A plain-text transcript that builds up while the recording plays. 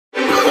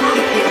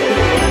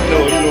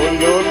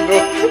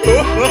What's up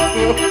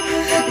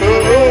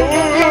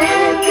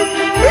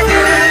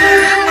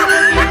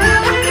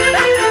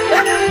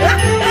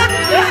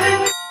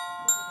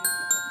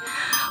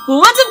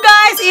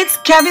guys, it's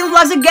Kevin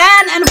Vlogs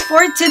again, and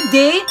for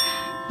today,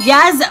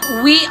 yes,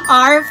 we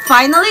are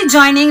finally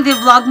joining the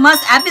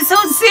Vlogmas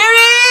episode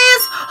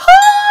series.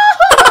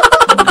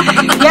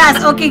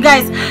 Yes, okay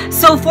guys,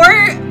 so for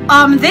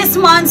this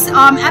month's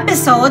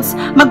episodes,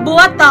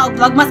 magbuhat ta og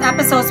Vlogmas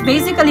episodes.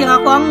 Basically,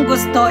 ang akong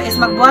gusto is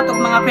magbuhat og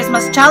mga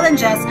Christmas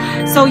challenges.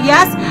 So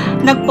yes,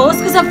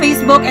 nag-post ko sa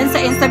Facebook and sa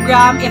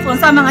Instagram if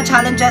unsa mga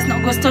challenges na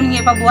gusto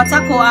niyo ipabuhat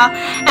sa kuha,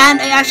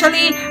 and I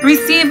actually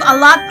received a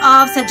lot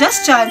of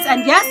suggestions.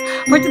 And yes,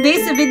 for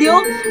today's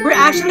video, we're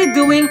actually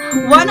doing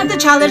one of the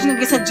challenge nga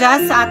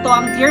gisuggest sa ato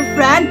ang dear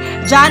friend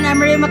John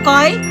Emery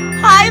McCoy.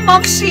 Hi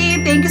Momshi!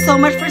 Thank you so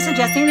much for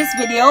suggesting this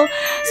video.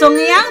 So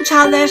ngayang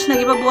challenge na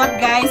ipabuhat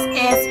guys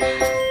is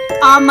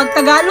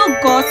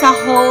magtagalog ko sa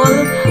whole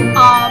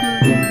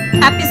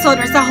episode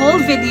or sa whole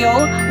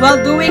video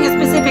while doing a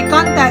specific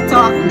content. So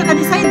akong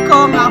naka-decide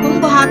ko nga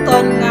akong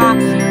buhaton nga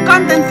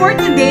content for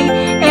today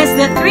is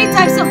the 3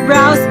 types of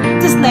brows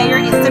to slay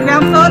your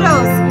Instagram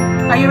photos.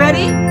 Are you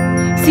ready?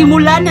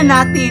 Simulan na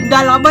natin.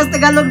 Dalabas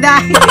Tagalog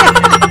dahil.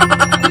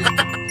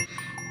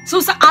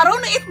 So sa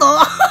araw na ito,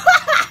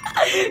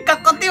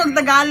 kakote yung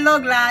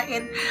Tagalog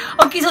lain.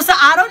 Okay, so sa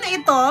araw na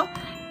ito,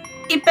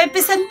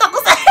 ipepresenta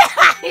ko sa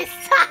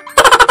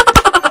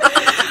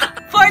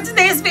For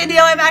today's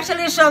video, I'm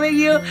actually showing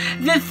you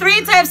the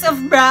 3 types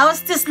of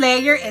brows to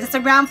slay your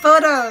Instagram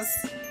photos.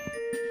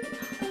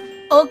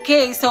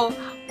 Okay, so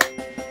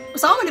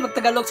saan mo di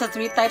magtagalog sa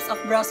 3 types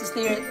of brows to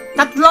slay your...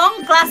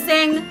 Tatlong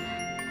klaseng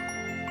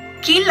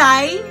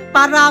kilay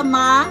para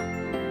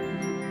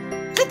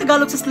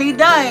Tagalog sa slay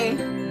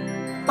day.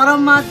 Para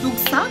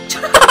madugsak,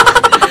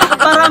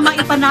 para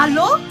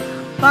maipanalo,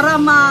 para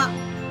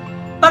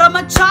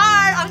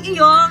ma-char ang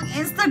iyong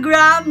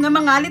Instagram ng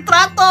mga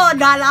litrato.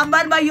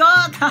 Dalaban ba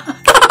yun?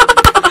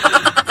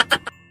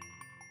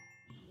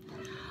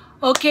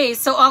 Okay,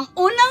 so ang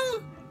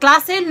unang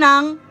klase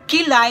ng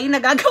kilay na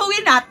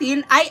gagawin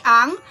natin ay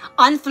ang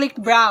on-flick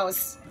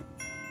brows.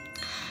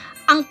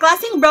 Ang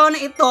klaseng brow na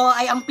ito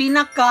ay ang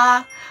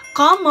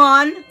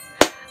pinaka-common.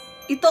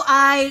 Ito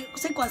ay,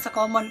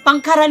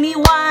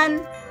 pangkaraniwan.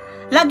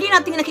 Lagi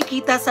nating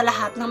nakikita sa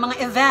lahat ng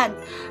mga event.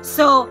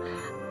 So,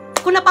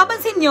 kung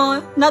napapansin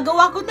nyo,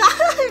 nagawa ko na,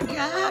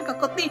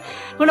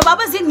 kung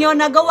napapansin nyo,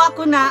 nagawa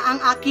ko na ang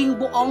aking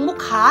buong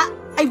mukha,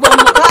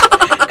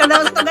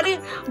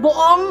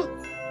 buong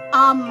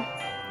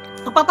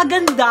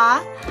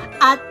pagpapaganda,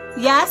 at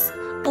yes,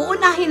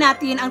 uunahin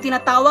natin ang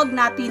tinatawag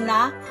natin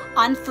na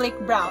on-flick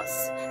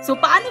brows. So,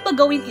 paano ba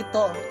gawin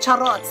ito?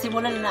 Charot,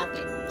 simulan na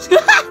natin.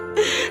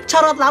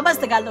 Charot, labas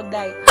Tagalog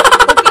dahil.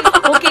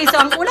 Okay, so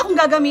ang una kong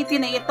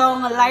gagamitin ay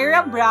itong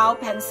Lyra Brow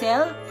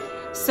Pencil.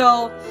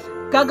 So,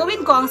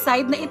 gagawin ko ang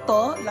side na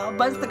ito.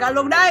 Labas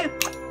Tagalog dahil.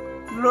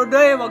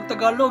 Bloday, wag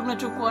Tagalog na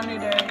chukuan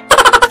ni dahil.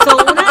 So,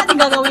 una natin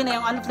gagawin na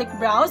yung on-flick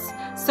brows.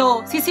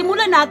 So,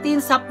 sisimulan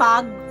natin sa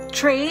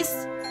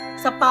pag-trace,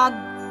 sa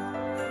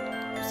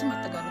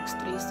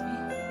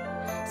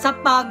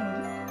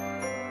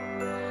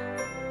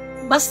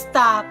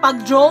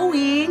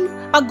pag-drawing,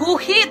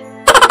 pagguhit.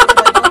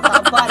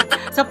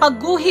 Sa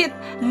pagguhit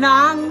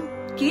ng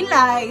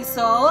kilay.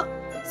 So,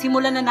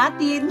 simulan na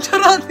natin.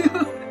 Charot!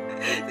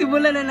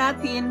 Simulan na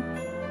natin.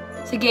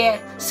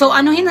 Sige. So,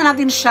 anuhin na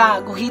natin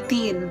siya.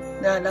 Guhitin.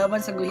 Laban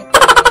sa guhit.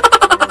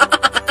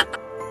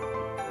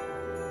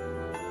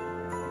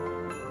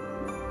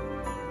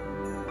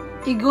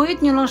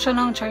 Iguhit nyo lang siya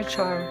ng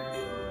char-char.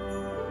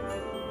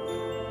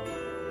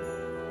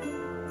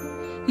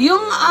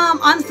 Yung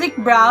on-flick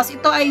brows,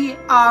 ito ay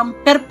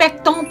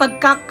perpektong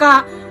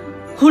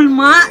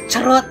pagkakahulma,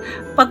 charot,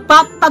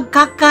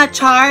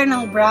 pagkaka-char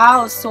ng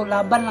brows. So,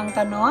 laban lang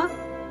tano.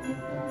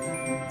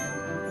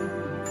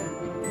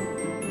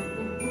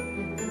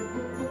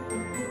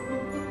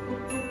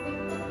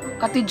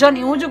 Kati dyan,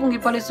 iudyo kung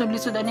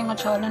ipalisod-lisod ani nga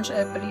challenge,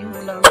 palihog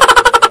lang.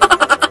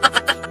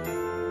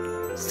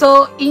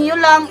 So, inyo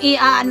lang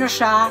i-ano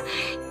siya,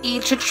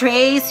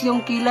 i-trace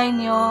yung kilay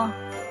nyo.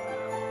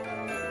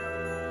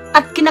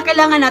 At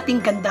kinakailangan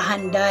nating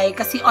gandahan, day,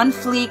 kasi on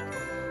flick.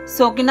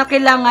 So,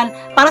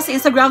 kinakailangan, para sa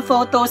Instagram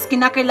photos,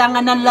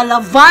 kinakailangan ng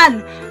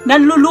lalavan,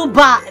 ng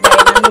luluba.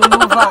 Day, ng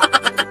luluba.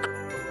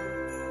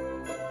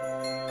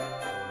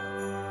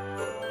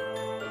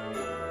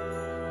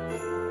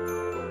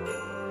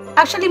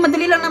 Actually,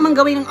 madali lang naman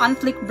gawin ng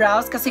on-flick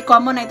brows kasi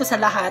common na ito sa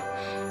lahat.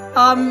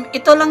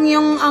 Ito lang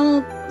yung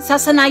ang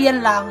sasanayan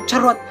lang.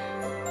 Charot.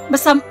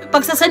 Basta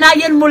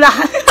pagsasanayan mo lang.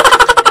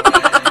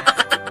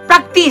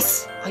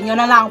 Practice. Ayun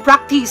na lang.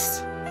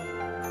 Practice.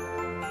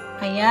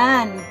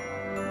 Ayan.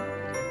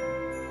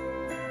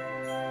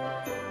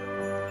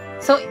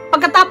 So,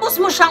 pagkatapos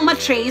mo siyang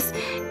ma-trace,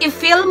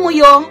 i-fill mo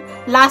yung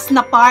last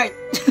na part.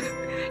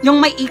 Yung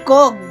may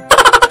ikog.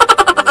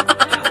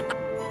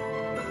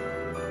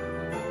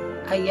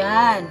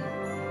 Ayan.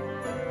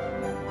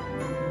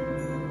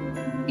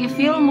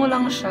 I-fill mo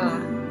lang siya.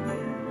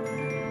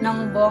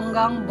 ng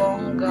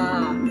bonggang-bongga.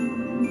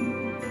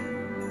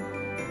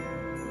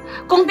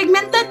 Kung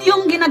pigmented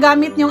yung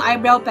ginagamit yung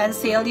eyebrow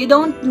pencil, you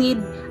don't need,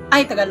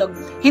 Tagalog,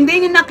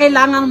 hindi nyo na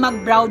kailangang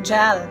mag-brow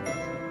gel.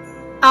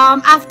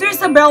 After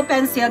sa brow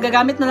pencil,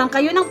 gagamit na lang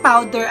kayo ng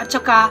powder at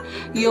saka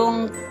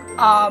yung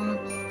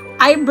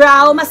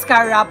eyebrow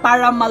mascara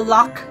para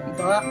ma-lock,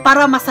 diba?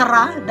 Para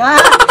masara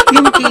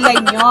yung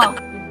kilay nyo.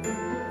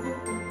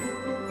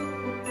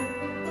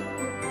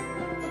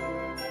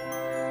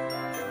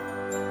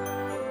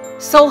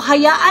 So,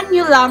 hayaan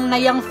nyo lang na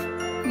yung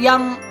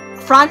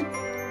front,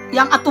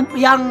 yung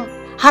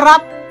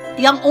harap,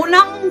 yung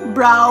unang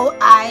brow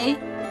ay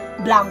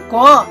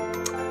blanco.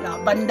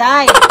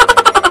 Banday.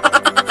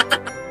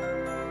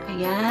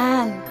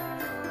 Ayan.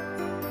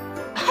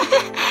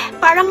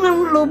 Parang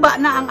nangluba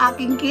na ang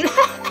aking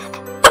kilay.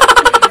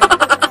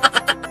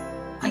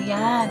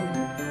 Ayan.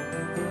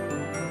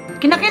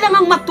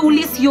 Kinakailangang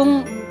matulis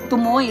yung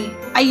tumoy.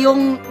 Ay,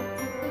 yung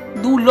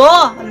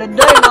dulo.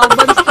 Aladay,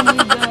 laban sa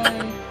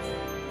kiniday.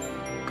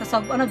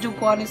 Kasab, jug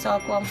ko ani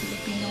sa ako ang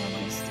Pilipino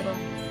maestro.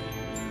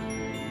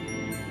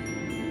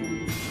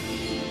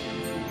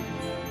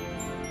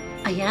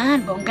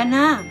 Ayan, bongga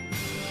na.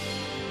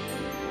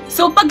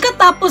 So,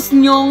 pagkatapos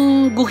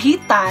nyong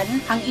guhitan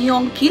ang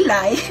iyong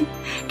kilay,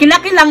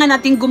 kinakailangan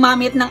natin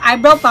gumamit ng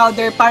eyebrow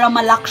powder para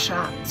malak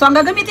siya. So, ang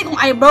gagamitin kong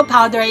eyebrow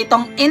powder ay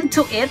itong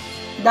Into It.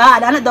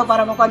 Ana daw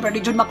para makuha, pero di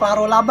dyan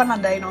maklaro laban na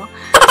dahi, no?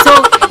 So,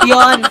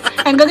 yon.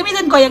 Ang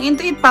gagamitin ko yung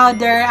Into It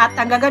powder at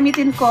ang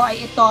gagamitin ko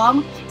ay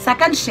itong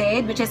second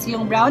shade, which is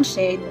yung brown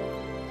shade,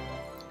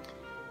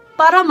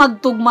 para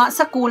magtugma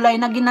sa kulay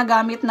na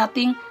ginagamit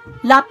nating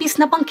lapis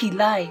na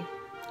pangkilay.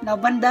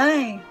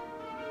 Labanday.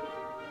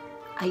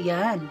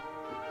 Ayan.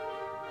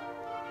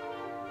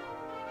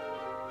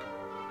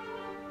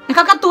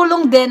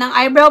 Nakakatulong din ang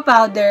eyebrow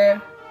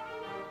powder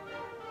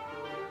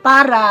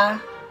para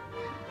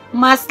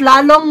mas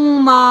lalong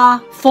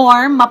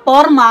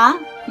maporma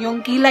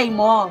yung kilay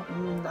mo.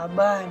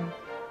 Laban.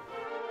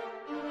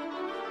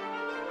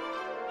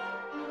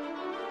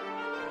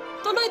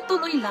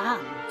 Tuloy-tuloy lang.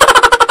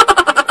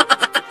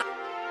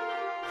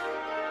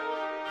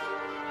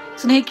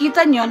 So,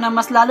 nakikita nyo na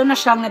mas lalo na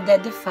siyang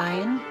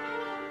na-define.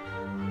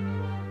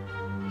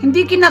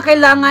 Hindi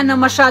kinakailangan na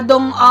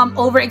masyadong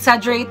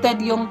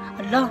over-exaggerated yung,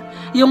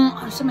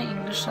 sa may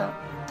English sa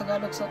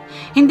Tagalog sa.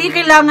 Hindi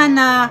kailangan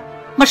na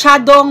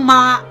masyadong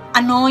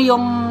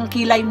yung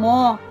kilay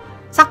mo.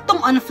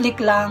 Saktong on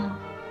flick lang.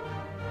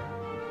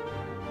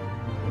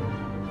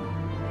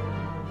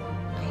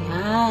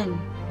 Ayan.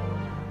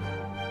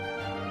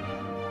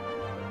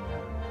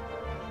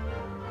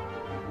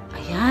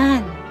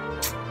 Ayan.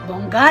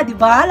 Bongga, di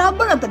ba?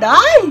 Laban ang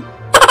taday.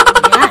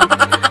 Ayan.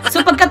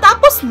 So,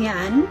 pagkatapos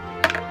niyan,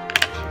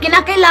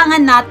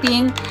 kinakailangan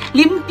nating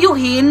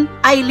limpyuhin,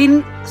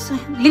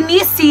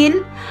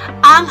 linisin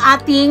ang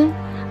ating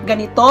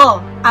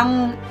ganito,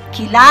 ang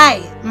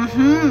kilay.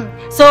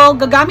 So,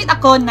 gagamit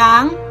ako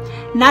ng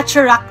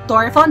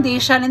Naturactor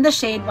Foundation in the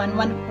shade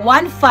 151.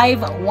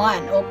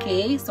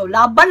 Okay? So,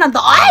 laban lang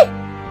to. Ay!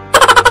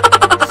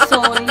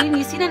 So,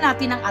 linisin na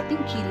natin ang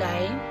ating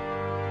kilay.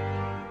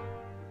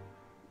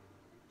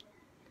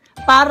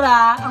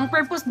 Para, ang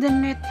purpose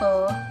din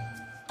nito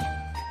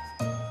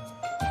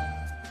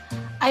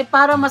ay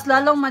para mas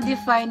lalong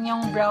ma-define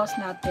yung brows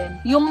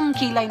natin, yung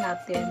kilay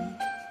natin.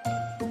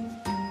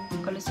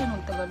 Kalisin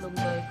ng Tagalog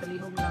dahil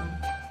palihog lang.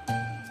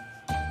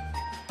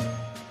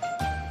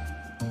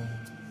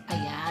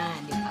 Ayan,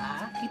 di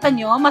ba? Kita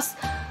nyo, mas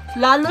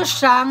lalo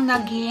siyang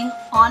naging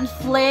on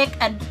flick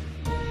and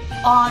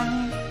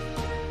on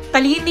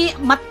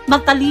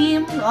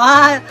matalim.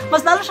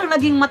 Mas lalo siyang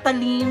naging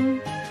matalim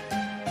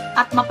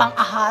at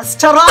mapang-ahas.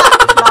 Charot!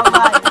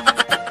 Laban.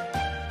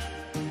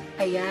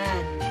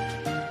 Ayan.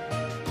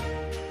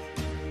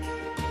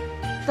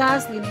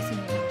 Tapos, linisin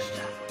niyo lang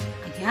siya.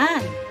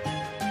 Ayan.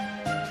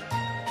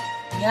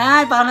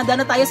 Ayan. Parang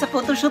nandana tayo sa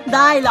photoshoot,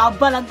 dahil.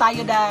 Laban lang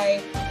tayo,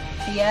 dahil.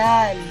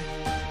 Ayan.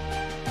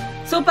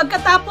 So,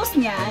 pagkatapos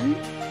niyan,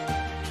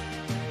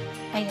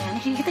 ayan.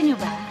 Nakikita niyo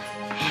ba?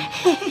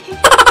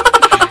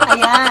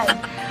 Ayan.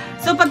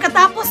 So,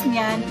 pagkatapos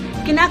niyan,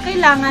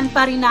 kinakailangan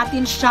pa rin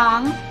natin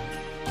siyang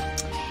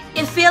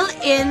i-fill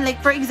in,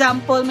 like for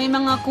example, may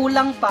mga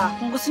kulang pa.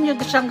 Kung gusto niyo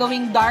siyang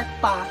gawing dark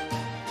pa,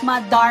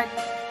 ma-dark,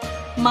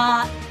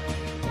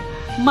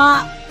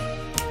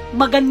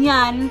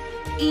 maganyan,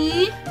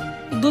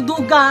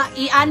 i-duduga,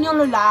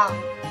 i-anyo lang.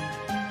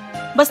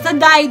 Basta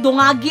dahil,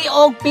 dungagi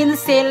o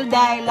pencil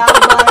dahil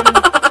laban.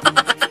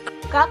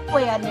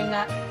 Kakwa yan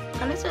nga.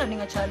 Kalisa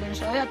nga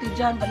challenge. Ay, ati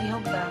dyan,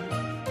 palihog lang.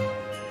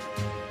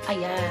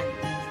 Ayan.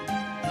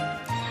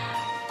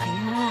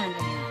 Ayan,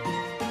 ayan.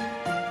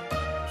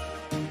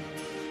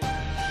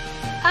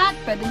 At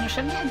pwede nyo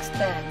siyang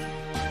i-extend.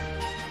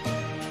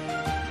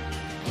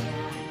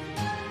 Ayan.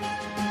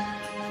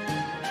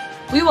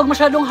 Uy, wag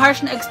masyadong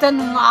harsh na extend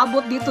nung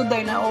maabot dito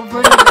dahil na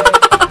over na dahil.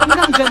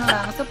 Hanggang dyan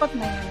lang. Sapat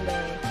na yan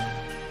dahil.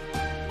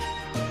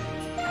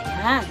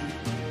 Ayan.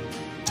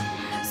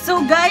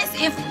 So guys,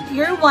 if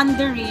you're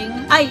wondering,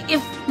 if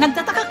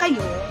nagtataka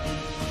kayo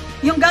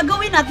yung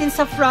gagawin natin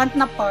sa front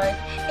na part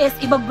is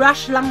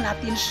ibabrush lang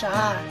natin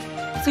siya.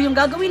 So, yung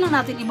gagawin lang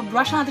natin,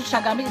 ibabrush natin siya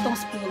gamit itong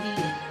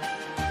spoolie.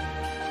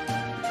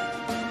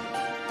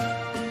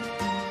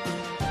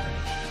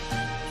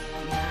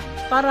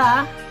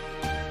 Para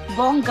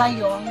bongga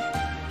yung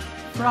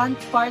front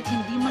part,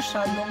 hindi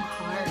masyadong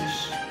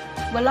harsh.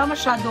 Wala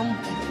masyadong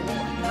buo.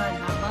 Ayan,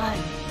 naman.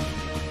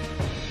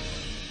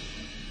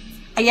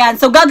 Ayan,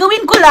 so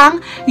gagawin ko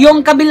lang yung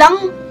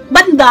kabilang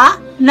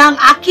banda ng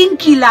aking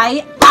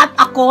kilay at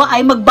ako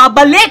ay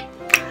magbabalik.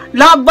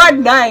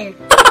 Laban, day.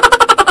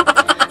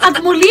 At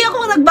muli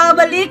ako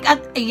nagbabalik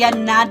at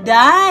ayan na,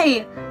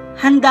 day.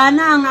 Handa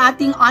na ang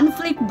ating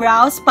on-flick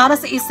brows para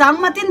sa isang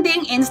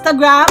matinding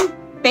Instagram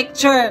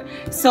picture.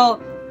 So,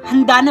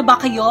 handa na ba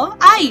kayo?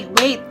 Ay,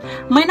 wait.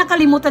 May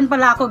nakalimutan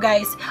pala ako,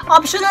 guys.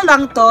 Optional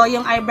lang to,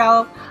 yung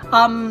eyebrow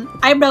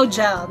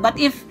gel. But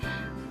if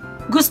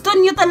gusto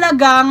niyo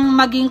talagang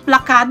maging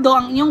plakado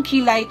ang inyong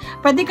kilay,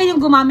 pwede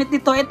kayong gumamit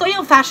nito. Ito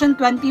yung Fashion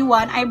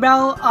 21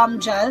 eyebrow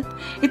gel.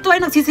 Ito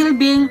ay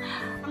nagsisilbing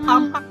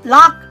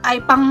lock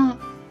ay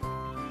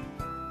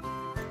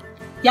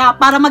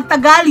para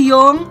magtagal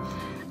yung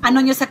ano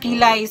nyo sa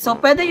kilay. So,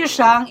 pwede nyo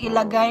siyang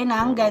ilagay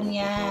ng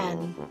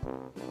ganyan.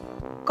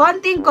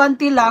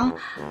 Konting-konti lang.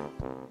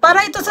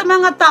 Para ito sa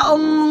mga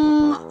taong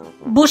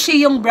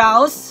bushy yung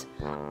brows.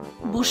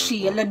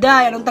 Bushy.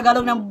 Aladay. Anong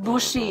Tagalog ng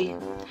bushy?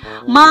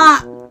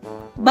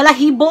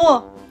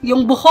 Balahibo.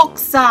 Yung buhok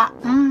sa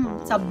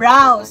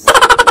brows.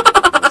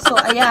 So,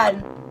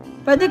 ayan.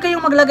 Pwede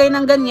kayong maglagay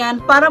ng ganyan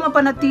para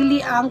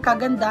mapanatili ang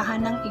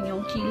kagandahan ng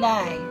inyong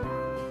kilay.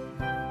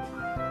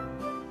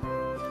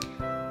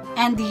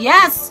 And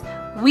yes,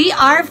 we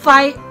are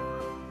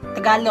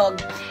Tagalog.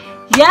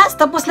 Yes,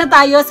 tapos na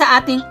tayo sa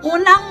ating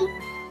unang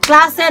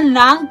klase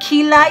ng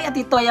kilay at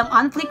ito yung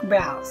on-flick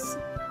brows.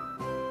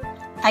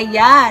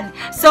 Ayan.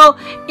 So,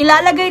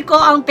 ilalagay ko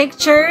ang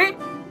picture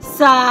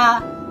sa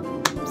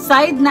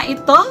side na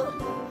ito.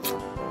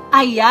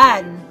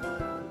 Ayan.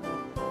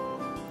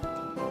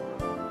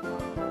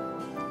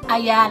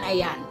 Ayan,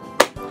 ayan.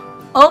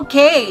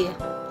 Okay.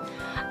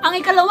 Ang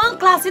ikalawang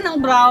klase ng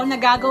brow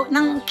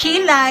ng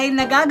kilay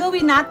na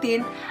gagawin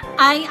natin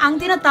ay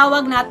ang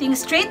tinatawag nating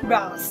straight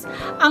brows.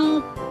 Ang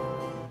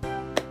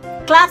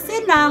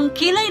klase ng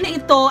kilay na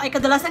ito ay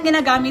kadalasan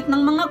ginagamit ng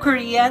mga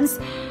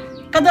Koreans.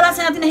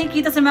 Kadalasan natin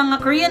nakikita sa mga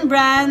Korean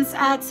brands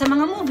at sa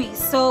mga movies.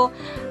 So,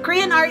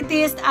 Korean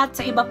artist at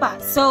sa iba pa.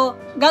 So,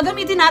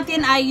 gagamitin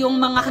natin ay yung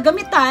mga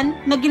kagamitan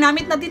na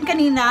ginamit natin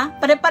kanina.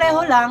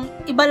 Pare-pareho lang.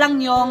 Iba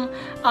lang yung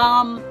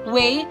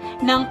way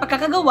ng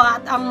pagkakagawa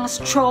at ang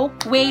stroke,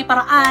 way,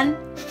 paraan.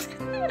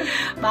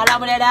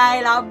 Bahala mo na, day.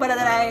 Love na,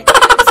 day.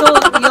 So,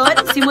 yun.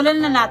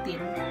 Simulan na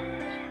natin.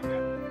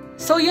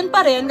 So, yun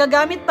pa rin.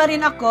 Gagamit pa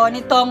rin ako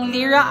nitong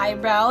Lira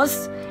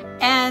eyebrows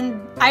and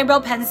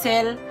eyebrow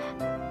pencil.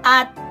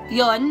 At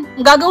yun,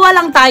 gagawa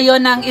lang tayo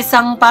ng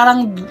isang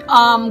parang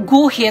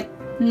guhit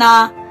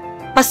na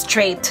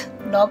pa-straight.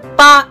 No?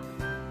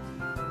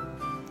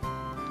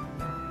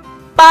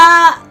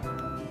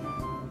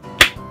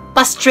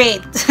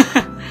 Pa-straight.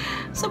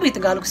 Sabi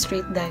Tagalog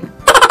straight dahil.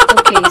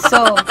 Okay,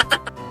 so,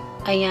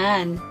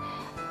 ayan.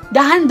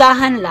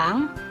 Dahan-dahan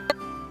lang.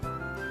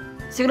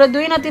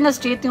 Siguraduhin natin na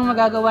straight yung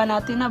magagawa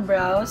natin na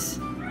brows.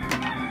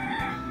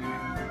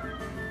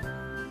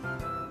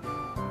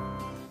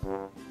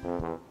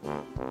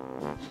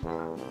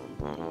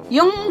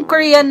 Yung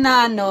Korean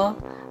na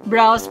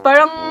brows,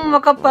 parang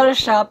makapal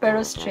siya pero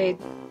straight.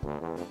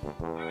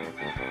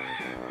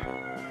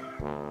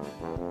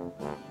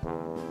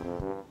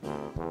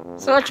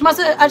 So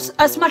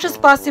as much as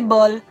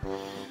possible,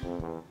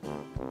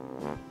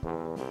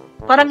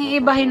 parang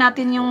iibahin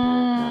natin yung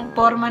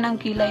forma ng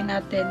kilay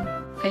natin.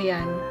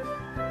 Ayan.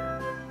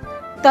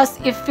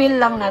 Tapos i-fill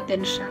lang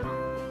natin siya.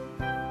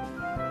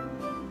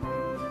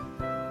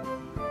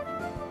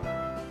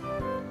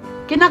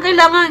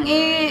 Kinakailangan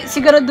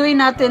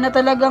i-siguraduhin natin na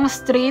talagang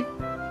straight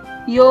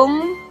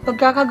yung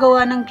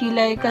pagkakagawa ng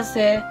kilay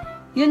kasi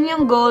yun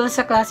yung goal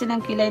sa klase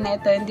ng kilay na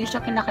ito. Hindi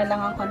siya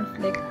kinakailangan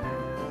conflict.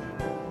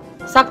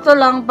 Sakto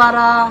lang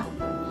para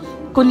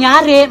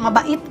kunyari,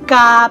 mabait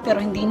ka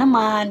pero hindi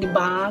naman, di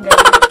ba?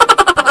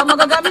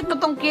 Magagamit mo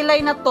tong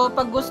kilay na to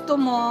pag gusto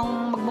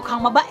mong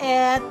magmukhang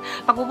mabait.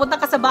 Pag pupunta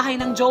ka sa bahay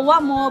ng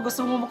jowa mo,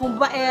 gusto mo mukhang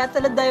mabait,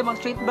 taladay,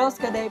 mag-straight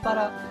brows ka day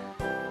para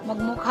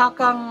magmukha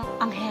kang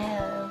anghel.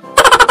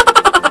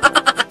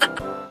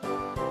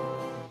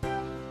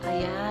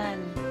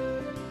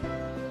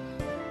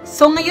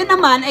 So, ngayon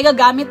naman ay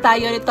gagamit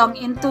tayo nitong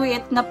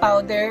Intuit na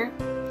powder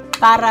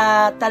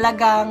para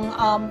talagang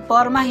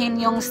formahin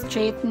yung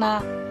straight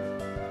na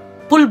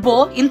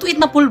pulbo. Intuit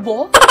na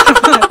pulbo.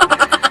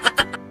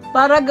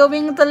 Para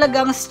gawing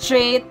talagang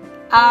straight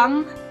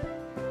ang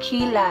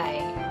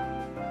kilay.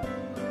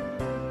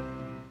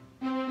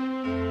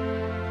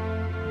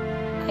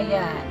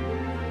 Ayan.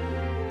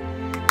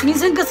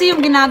 Minsan kasi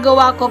yung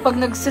ginagawa ko pag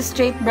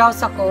nagsa-straight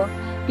brows ako,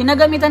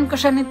 ginagamitan ko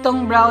siya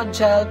nitong brow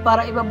gel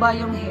para ibaba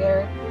yung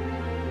hair.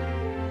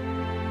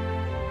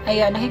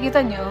 Ayan,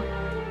 nakikita nyo?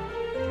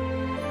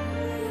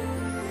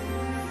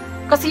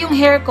 Kasi yung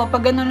hair ko,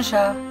 pag ganun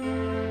siya,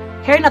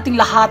 hair nating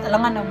lahat,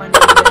 alangan naman.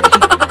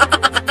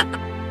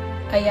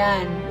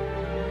 Ayan.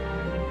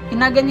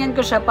 Inaganyan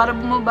ko siya para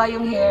bumaba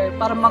yung hair,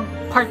 para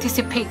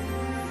mag-participate.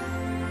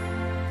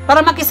 Para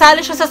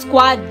makisali siya sa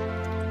squad.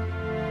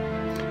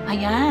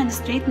 Ayan,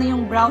 straight na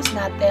yung brows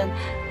natin.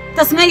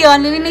 Tapos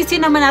ngayon,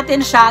 lilinisin naman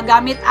natin siya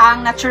gamit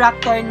ang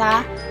Naturactor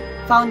na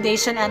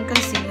foundation and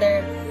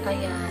concealer.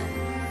 Ayan.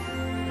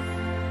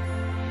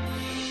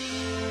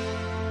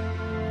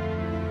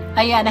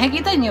 Ayan,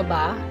 nakikita nyo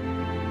ba?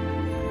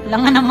 Wala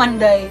nga naman,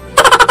 day.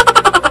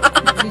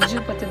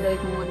 Video pa ito, day,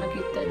 kung mo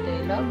nakita, day.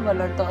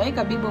 Lalo to. Ay,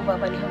 kabibo ba?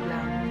 Palihog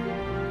lang.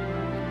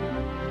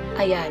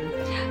 Ayan.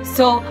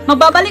 So,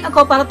 magbabalik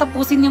ako para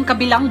tapusin yung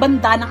kabilang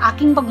banda ng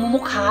aking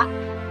pagmumukha.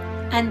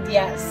 And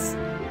yes.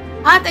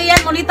 At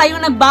ayan, muli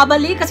tayong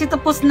nagbabalik kasi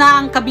tapos na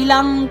ang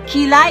kabilang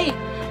kilay.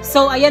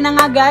 So, ayan na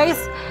nga, guys.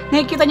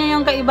 Nakikita nyo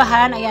yung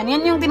kaibahan. Ayan,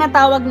 yan yung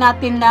tinatawag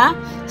natin na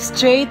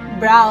straight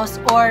brows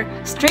or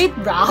straight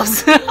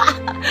brows.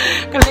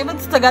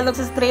 Kalimutan sa Tagalog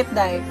sa straight,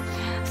 day.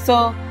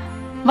 So,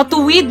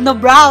 matuwid na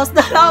brows.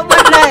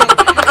 Dalaman, day.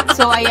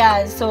 So,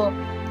 ayan. So,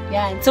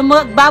 yan. So,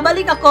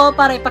 magbabalik ako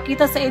para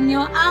ipakita sa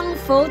inyo ang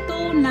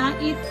photo na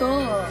ito.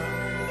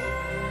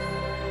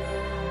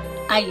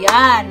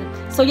 Ayan.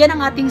 So, yan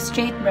ang ating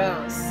straight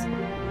brows.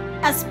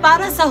 As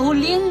para sa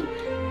huling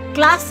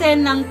klase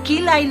ng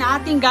kilay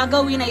na ating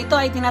gagawin na ito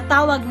ay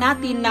tinatawag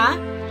natin na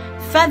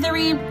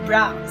feathery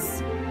brows.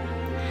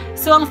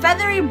 So, ang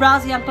feathery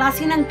brows ay ang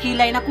klase ng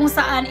kilay na kung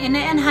saan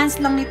ina-enhance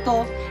lang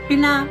nito,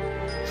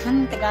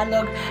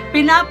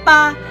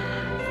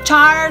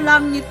 pinapa-char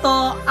lang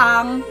nito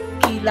ang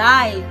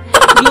kilay.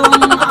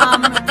 Yung,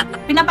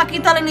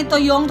 pinapakita lang nito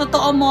yung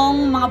totoo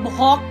mong mga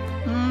buhok,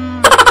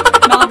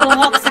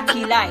 sa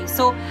kilay.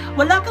 So,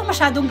 wala kang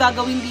masyadong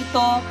gagawin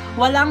dito,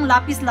 walang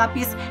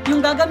lapis-lapis.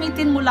 Yung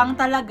gagamitin mo lang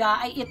talaga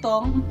ay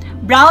itong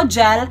brow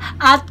gel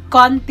at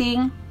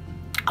konting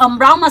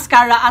brow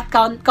mascara at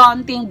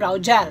konting brow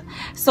gel.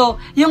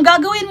 So, yung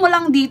gagawin mo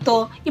lang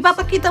dito,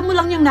 ipapakita mo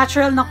lang yung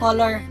natural na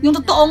color, yung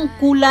totoong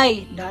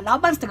kulay.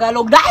 Laban sa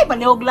Tagalog, day,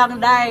 palihog lang,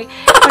 day.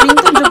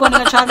 Panintong dyan ko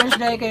nag-challenge,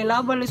 day, kay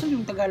laban, so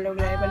yung Tagalog,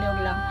 day, palihog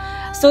lang.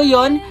 So,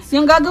 yun,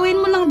 yung gagawin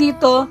mo lang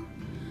dito,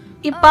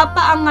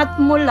 ipapaangat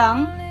mo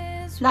lang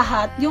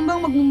lahat, yung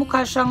bang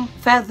magmumukha siyang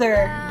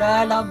feather,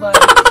 laban.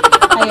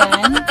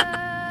 Ayan.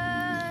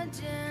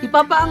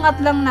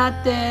 Ipapaangat lang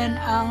natin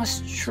ang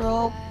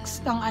strokes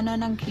ng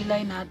ng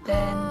kilay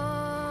natin.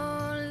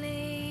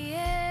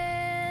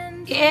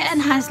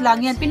 I-enhance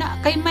lang yan.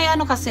 Kay may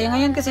kasi,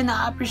 ngayon kasi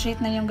na-appreciate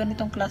na yung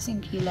ganitong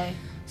klaseng kilay.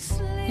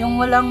 Yung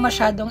walang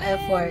masyadong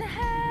effort.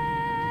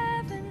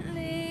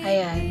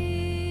 Ayan.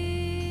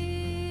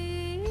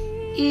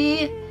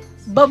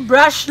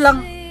 I-brush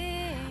lang,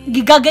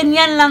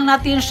 gigaganyan lang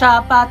natin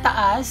siya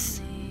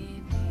pataas.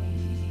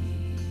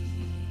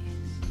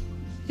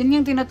 Yun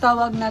yung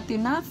tinatawag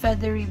natin na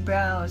feathery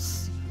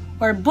brows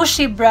or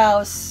bushy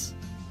brows.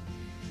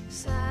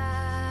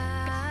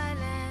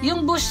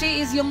 Yung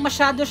bushy is yung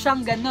masyado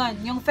siyang ganon.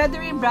 Yung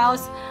feathery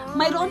brows,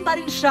 mayroon pa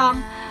rin siyang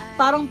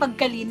parang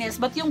pagkalinis.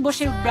 But yung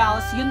bushy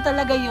brows, yun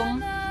talaga yung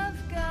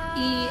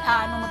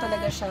ano mo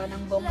talaga siya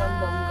ng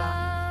bonggang-bongga.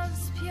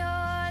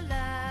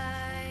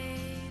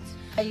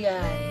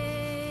 Ayan.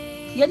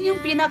 Yan yung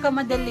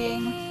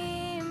pinakamadaling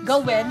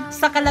gawin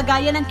sa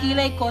kalagayan ng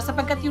kilay ko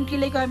sapagkat yung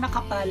kilay ko ay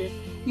makapal.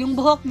 Yung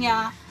buhok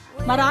niya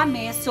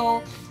marami,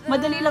 so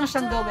madali lang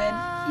siyang gawin.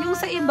 Yung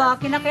sa iba,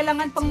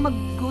 kinakailangan pang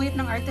magguhit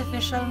ng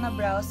artificial na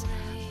brows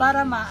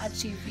para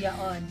ma-achieve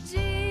yaon.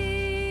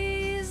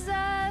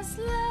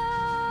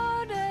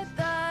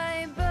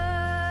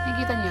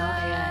 Nakikita niyo?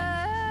 Ayan.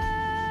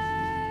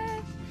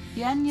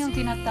 Yan yung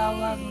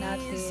tinatawag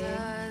natin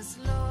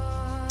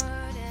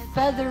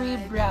feathery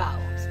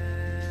brows.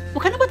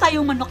 Mukha na ba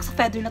tayong manok sa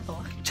feather na to?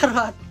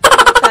 Charot!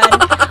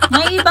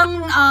 May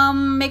ibang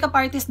makeup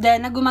artist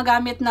din na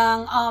gumagamit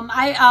ng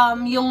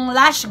yung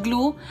lash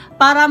glue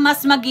para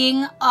mas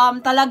maging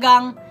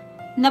talagang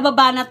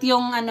nababanat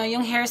yung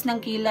yung hairs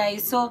ng kilay.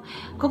 So,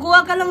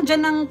 kukuha ka lang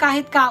dyan ng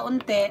kahit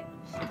kaunti.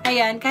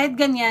 Ayan, kahit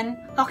ganyan,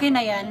 okay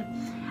na yan.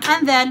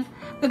 And then,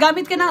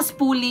 gagamit ka ng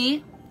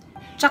spoolie,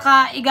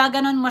 tsaka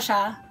igaganon mo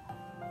siya.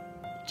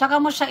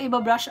 Tsaka mo siya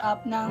ibabrush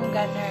up ng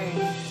ganun.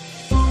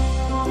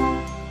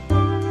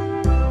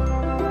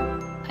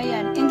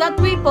 Ayan. In that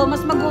way po,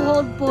 mas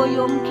mag-hold po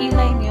yung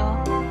kilay nyo.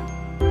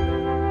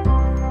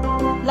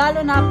 Lalo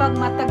na pag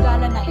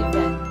matagalan na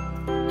event.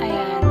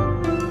 Ayan.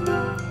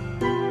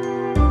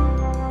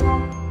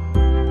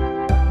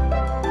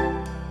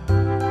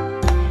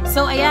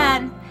 So,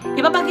 ayan.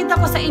 Ipapakita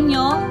ko sa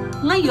inyo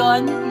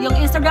ngayon yung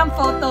Instagram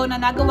photo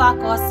na nagawa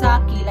ko sa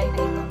kilay na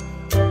ito.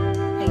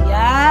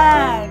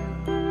 Ayan.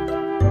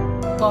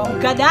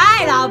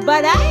 Bonggaday!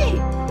 Labaday!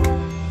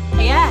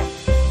 Ayan.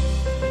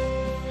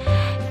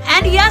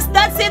 And yes,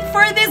 that's it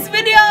for this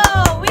video!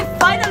 We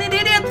finally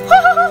did it!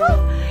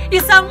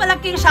 Isang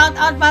malaking shout shout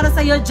out para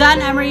sa iyo,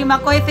 John Emery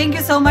Makoy. Thank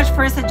you so much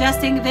for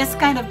suggesting this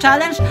kind of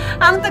challenge,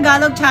 ang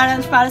Tagalog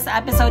challenge para sa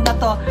episode na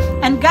to.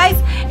 And guys,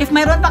 if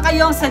mayroon pa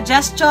kayong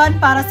suggestion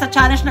para sa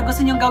challenge na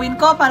gusto nyong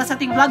gawin ko para sa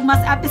ating Vlogmas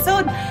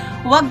episode,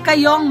 huwag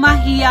kayong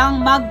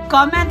mahiyang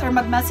mag-comment or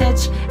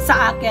mag-message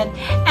sa akin.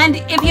 And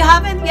if you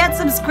haven't yet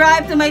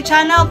subscribed to my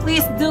channel,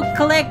 please do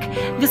click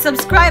the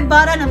subscribe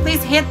button and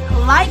please hit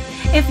like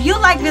if you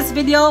like this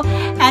video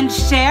and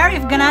share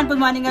if ganahan po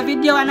mo nga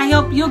video. And I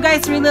hope you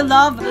guys really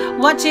love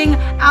watching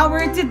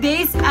our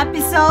today's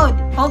episode.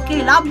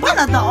 Okay, laban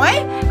na to,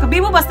 eh?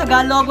 Kabi mo bas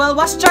Tagalog? Well,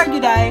 was char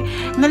yun ay.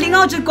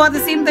 Nalingaw jud ko at the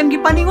same time,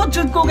 gipaningot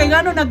jud ko kay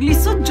gano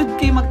naglisod jud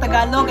kay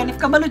mag-Tagalog. And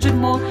if kabalo jud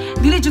mo,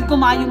 dili jud ko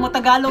maayo mo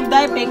Tagalog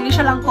dahil pa-English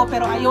lang ko,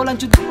 pero ayaw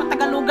lang jud ko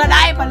mag-Tagalogan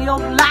ay,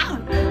 palihog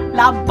lang.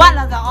 Laban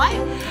na to, eh?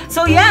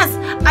 So yes,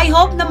 I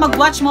hope na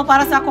mag-watch mo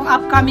para sa akong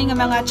upcoming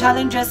mga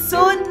challenges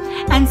soon.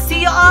 And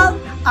see you all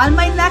on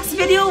my next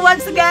video.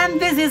 Once again,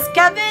 this is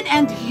Kevin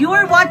and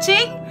you're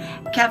watching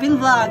Kevin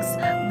Vlogs.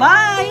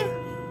 Bye!